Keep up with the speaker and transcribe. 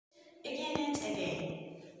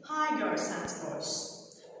Hi girls and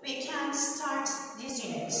boys. We can start this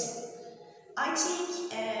unit. I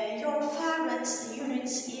think your favorite unit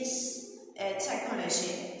is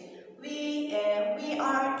technology. We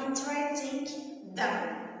are interacting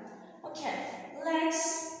them. Okay,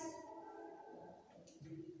 let's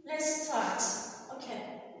start. Okay,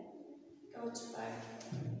 go to back.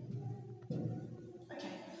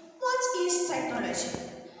 Okay, what is technology?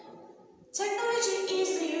 Technology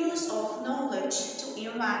is the use of knowledge to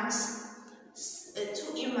invent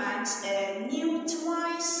new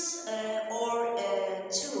toys or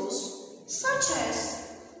tools, such as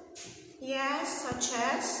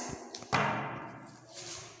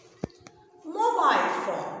mobile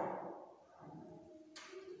phone,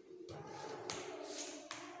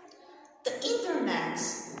 the internet,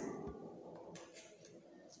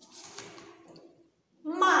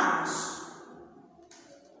 mouse,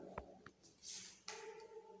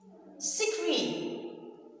 screen,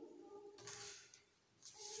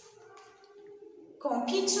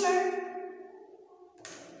 computer,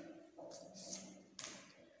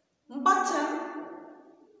 button,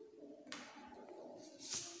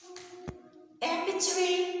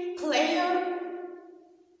 MP3 player,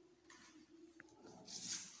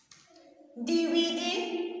 DVD,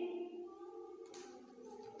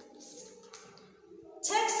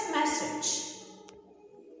 text message,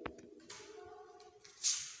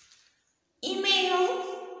 email,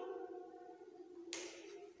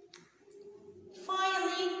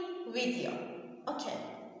 filing, video. Okay,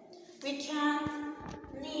 we can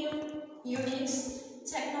new unit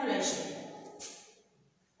technology.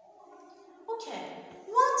 Okay,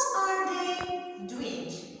 what are they doing?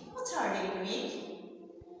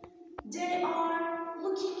 They are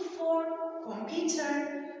looking for computer.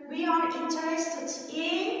 We are interested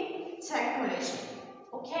in technology.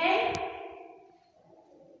 Okay?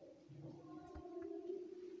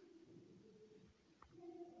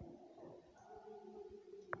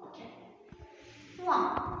 Okay.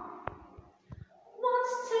 1.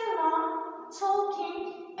 What's Stella talking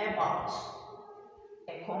about?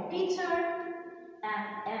 A computer, an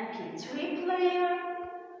MP3 player,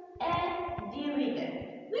 a DVD.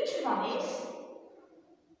 Which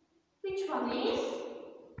one is?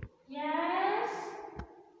 Yes.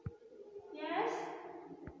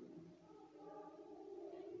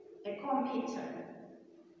 A computer.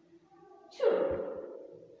 2.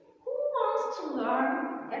 Who wants to learn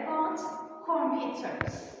about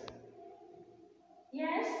computers?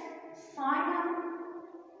 Yes, Simon,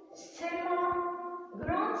 Stella,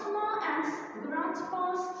 Grandma and Grandpa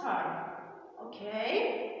Star. Okay,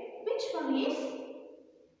 which one is?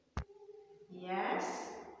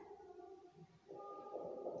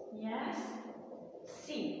 Yes, C.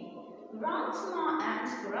 Grandma and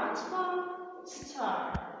Grandpa Star.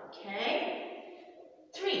 Okay.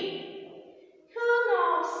 3. Who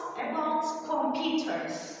knows about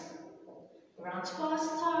computers? Grandpa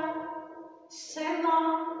Star, Stella,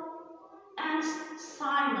 and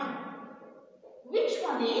Simon. Which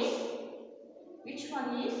one is?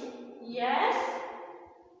 Yes,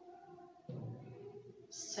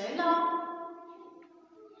 Stella.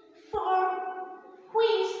 4. Who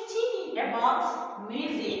is thinking about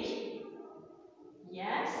music?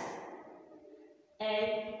 Yes,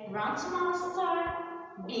 A. Grandma Star,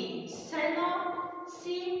 B. Stella,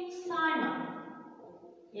 C. Simon.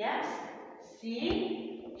 Yes,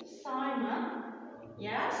 C. Simon.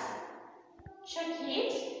 Yes, check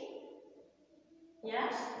it.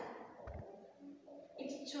 Yes,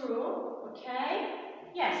 it's true. Okay.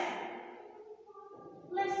 Yes.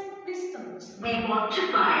 Let's listen. We want to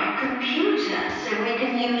buy a computer so we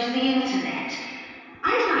can use the internet.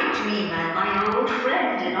 I'd like to email my old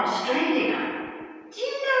friend in Australia. Do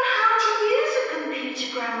you know how to use a computer,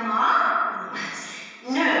 Grandma?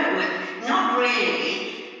 No, not really.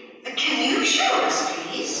 Can you show us,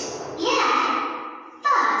 please? Yeah.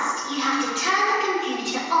 First, you have to turn the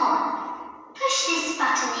computer on. Push this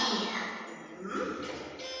button here.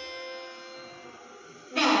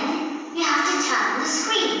 Then, you have to turn the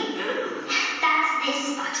screen. That's this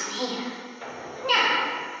button here. Now,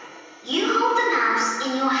 you hold the mouse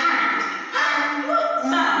in your hand and... What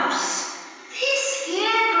mouse? This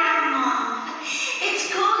here, Grandma. It's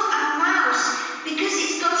called a mouse because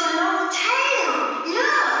it's got a long tail.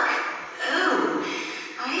 Look! Oh,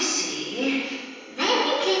 I see. Then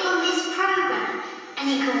you click on this program and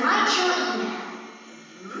you can write your email.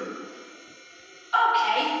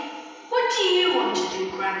 Okay, what do you want to do,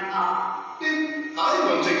 Grandpa? I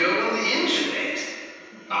want to go on the internet.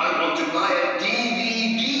 I want to buy a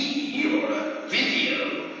DVD or a video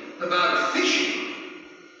about fishing.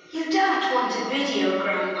 You don't want a video,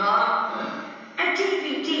 Grandpa. A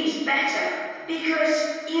DVD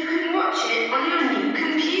on your new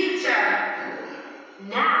computer.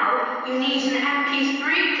 Now you need an MP3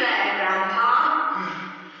 player, Grandpa.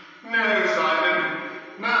 No, Simon.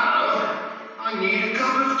 Now I need a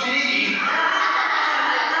cup of tea.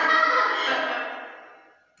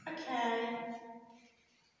 Okay.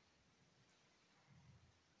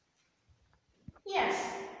 Yes.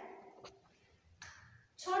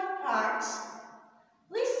 Third part.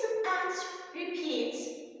 Listen and repeat.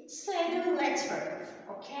 Say the letter.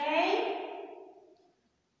 Okay?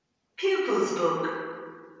 Pupil's Book,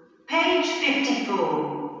 page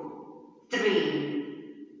 54. 3.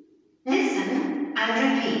 Listen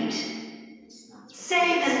and repeat.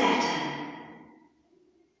 Say the letter.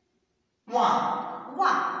 1.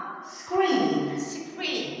 1. Screen.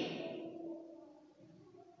 Screen.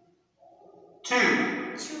 2.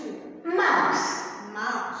 2. Mouse.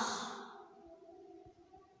 Mouse.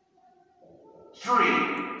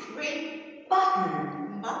 3. 3.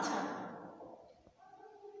 Button. Button.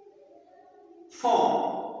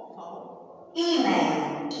 4. 4.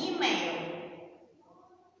 Email. Email.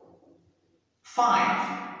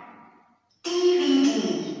 5. DVD.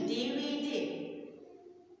 DVD.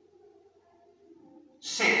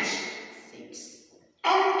 6. 6.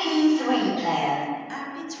 MP3 player.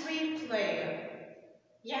 MP3 player.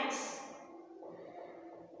 Yes.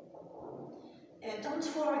 Don't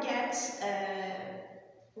forget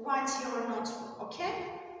write your notebook, okay?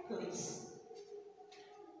 Please.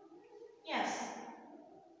 Yes.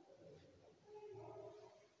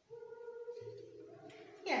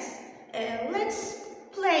 Yes. Let's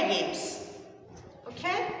play games.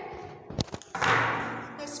 Okay?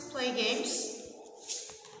 Let's play games.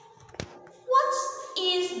 What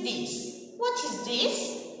is this? What is this?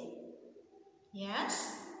 Yes.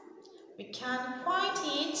 We can find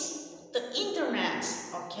it the internet.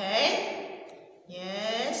 Okay?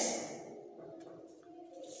 Yes.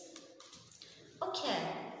 Okay.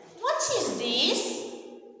 What is this?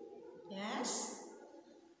 Yes.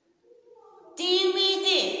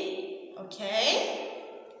 DVD. Okay.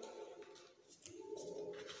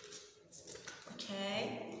 Okay.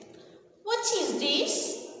 What is this?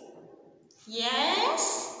 Yes.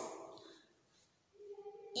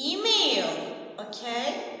 Email.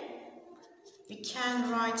 Okay. We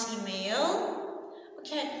can write email.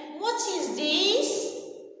 Okay. What is this?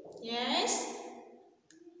 Yes.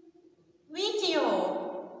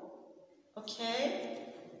 Video. Okay.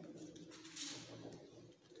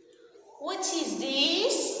 What is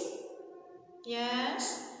this?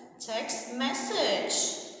 Yes. Text message.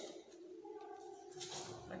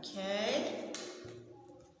 Okay.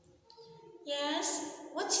 Yes.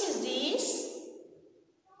 What is this?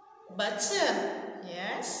 Button.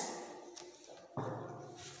 Yes.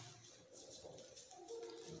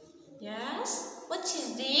 Yes. What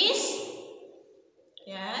is this?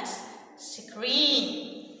 Yes.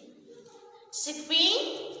 Screen. Screen?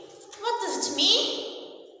 What does it mean?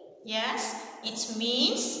 Yes. It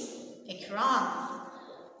means ekran.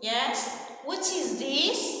 Yes. What is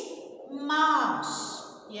this?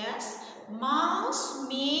 Mouse. Yes. Mouse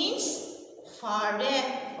means fare.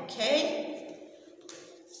 Okay.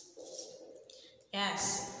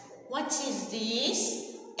 Yes. What is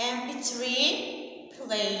this? MP3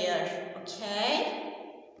 player. Okay.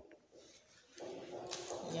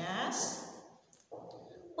 Yes.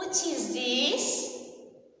 What is this?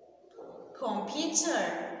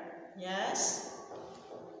 Computer. Yes.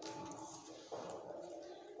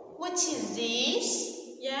 What is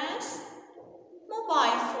this? Yes.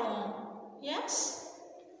 Mobile phone. Yes.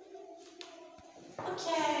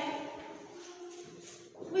 Okay.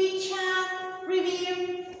 We can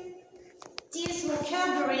review this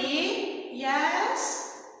vocabulary.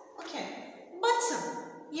 Yes. Okay. Button.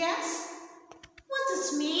 Yes. What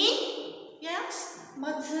does it mean? Yes.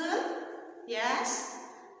 Button. Yes.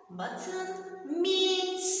 Button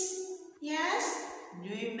means. Yes.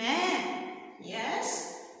 Düğme.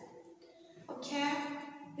 Yes. Okay.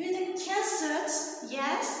 With a cassette.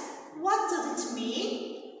 Yes. What does it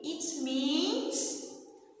mean? It means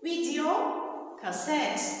video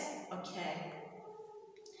cassette. Okay.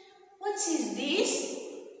 What is this?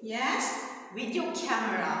 Yes. Video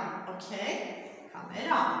camera. Okay.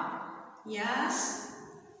 Camera. Yes.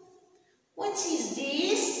 What is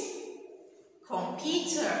this?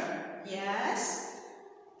 Computer. Yes.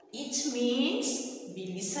 It means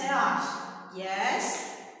bilgisayar.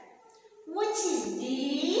 Yes. What is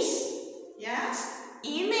this? Yes.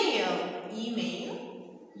 Email. Email.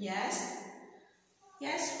 Yes.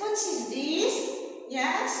 Yes. What is this?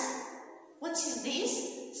 Yes. What is this?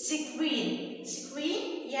 Screen.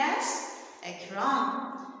 Screen. Yes.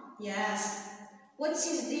 Ekran. Yes. What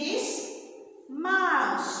is this?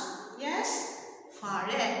 Mouse. Yes.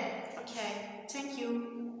 Thank you.